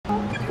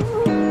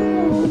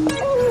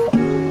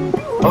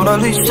Mona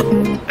Lisa,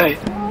 hey.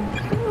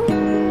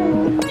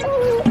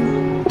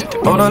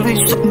 Mona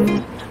Lisa.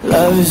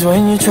 Love is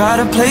when you try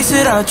to place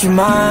it out your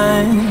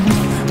mind,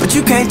 but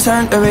you can't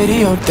turn the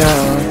radio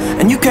down,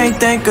 and you can't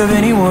think of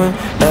anyone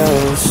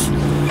else.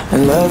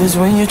 And love is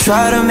when you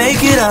try to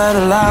make it out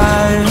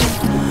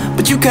alive,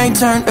 but you can't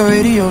turn the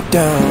radio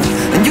down,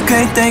 and you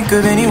can't think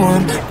of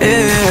anyone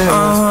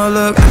else.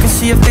 Look, I can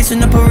see your face in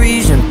the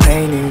Parisian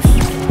paintings,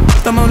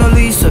 the Mona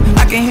Lisa.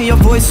 I can hear your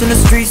voice in the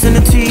streets and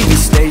the TV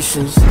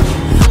stations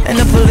and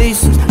the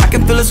police. I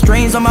can feel the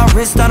strains on my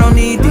wrist. I don't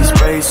need these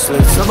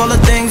bracelets. Of all the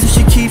things that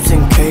she keeps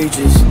in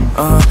cages,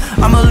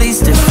 I'm her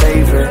least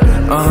favorite.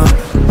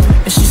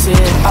 And she said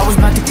I was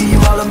meant to give you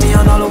all of me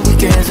on all the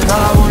weekends, and all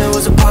I wanted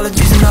was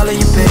apologies and all of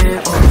your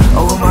bed.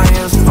 Over my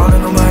ears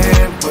falling on my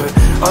head, but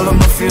all of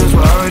my feels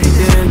were already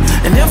dead.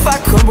 And if I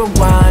could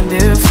rewind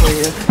it for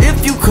you,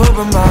 if you could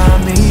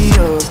remind me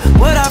of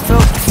what I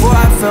felt before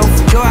I fell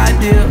for your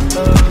idea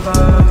of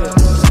love.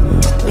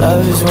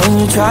 Love is when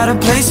you try to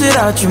place it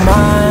out your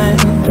mind,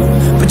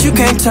 but you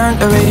can't turn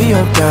the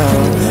radio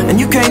down, and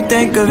you can't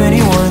think of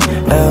anyone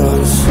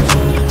else.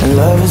 And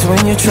love is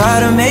when you try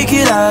to make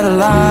it out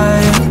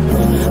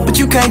alive, but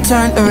you can't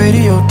turn the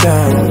radio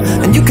down,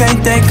 and you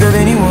can't think of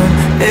anyone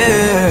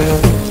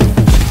else.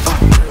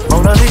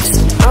 Mona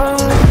Lisa,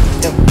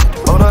 yeah.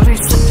 Mona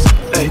Lisa,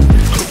 hey.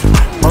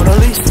 Mona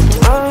Lisa,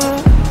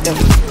 yeah.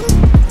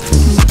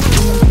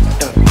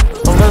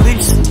 Mona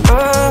Lisa,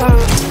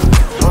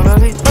 Mona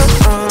Lisa,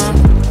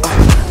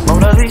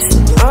 Mona Lisa,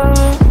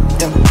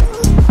 yeah.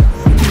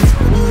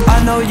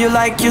 I know you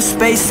like your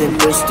space and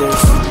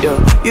distance, yeah.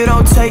 You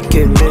don't take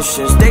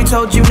admissions. They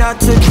told you not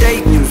to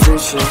date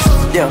musicians,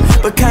 yeah,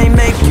 but can't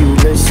make you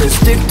listen.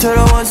 Stick to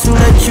the ones who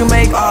let you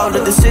make all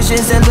the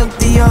decisions and look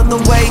the other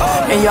way.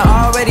 And you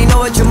already know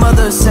what your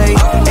mother say,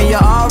 and you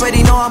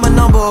already know I'm a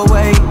number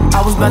away.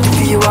 I was meant to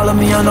give you all of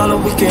me on all the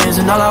weekends,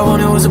 and all I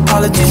wanted was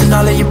apologies and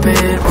all of your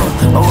bed.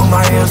 Over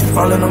my ears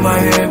falling on my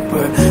head,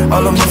 but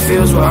all of my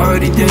feels were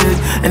already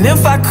dead. And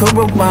if I could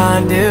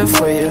rewind it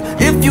for you,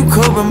 if you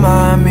could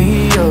remind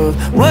me of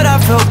what I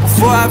felt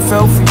before I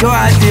fell for your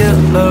idea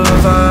of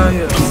love.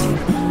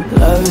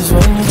 Love is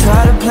when you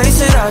try to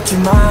place it out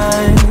your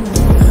mind,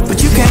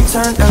 but you can't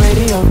turn the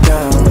radio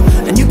down,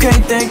 and you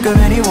can't think of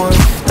anyone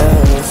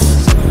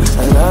else.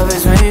 And love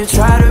is when you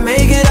try to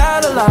make it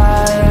out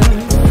alive,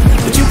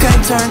 but you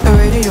can't turn the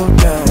radio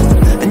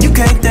down, and you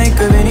can't think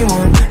of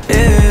anyone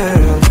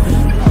else.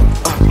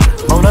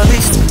 Mona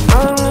Lisa.